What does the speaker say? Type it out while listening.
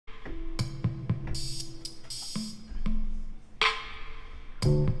You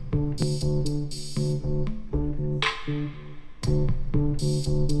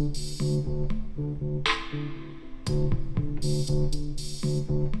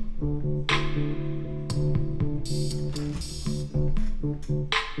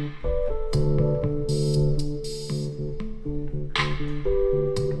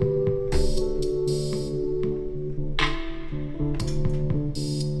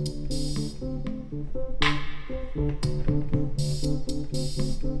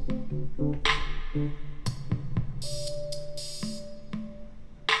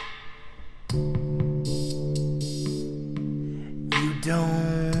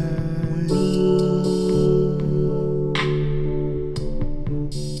don't need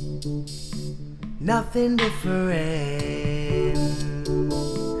nothing different,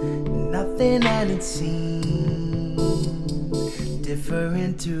 nothing that it seems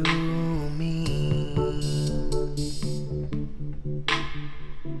different to me.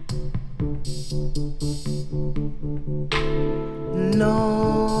 No,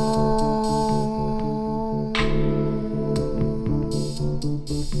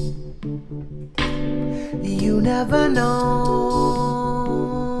 you never know.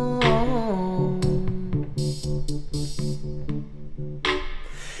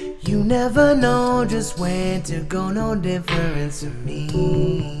 You never know just when to go, no difference to me.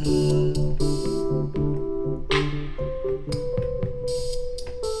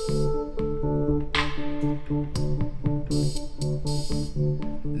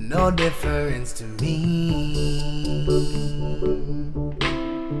 No difference to me.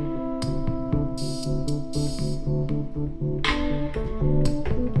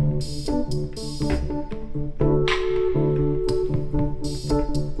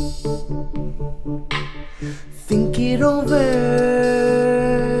 Think it over.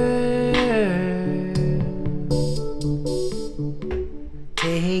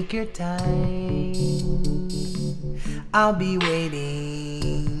 Take your time. I'll be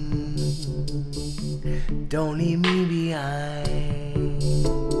waiting. Don't leave me behind.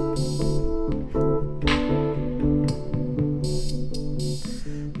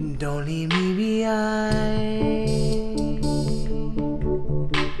 Don't leave me behind.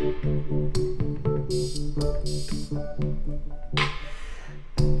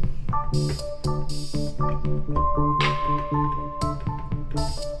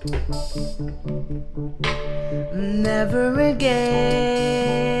 Never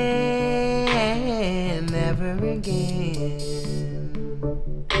again, never again.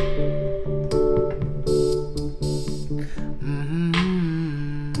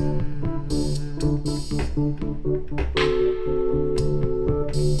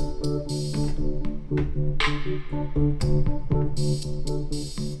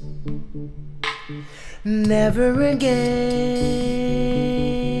 Never again,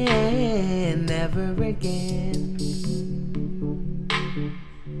 never again.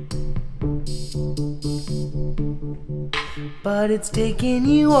 But it's taking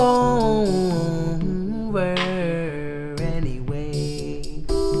you over anyway.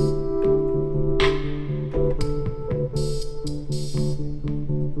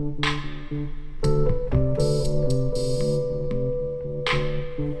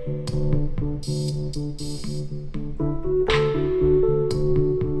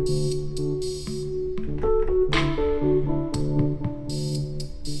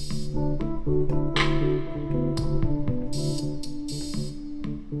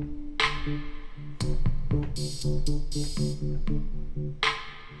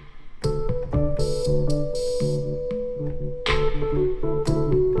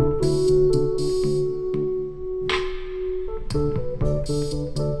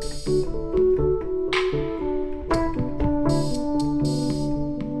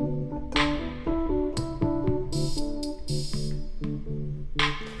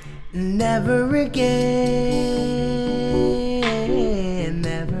 Never again,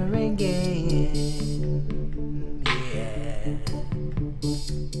 never again, yeah.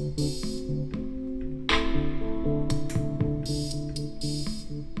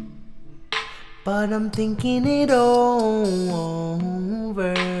 But I'm thinking it over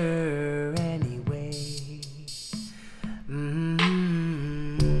anyway.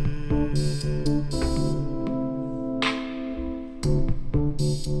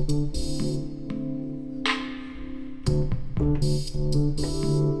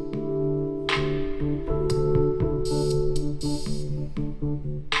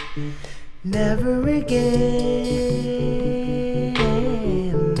 Never again,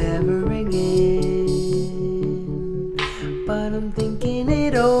 never again. But I'm thinking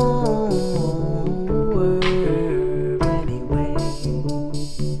it over anyway.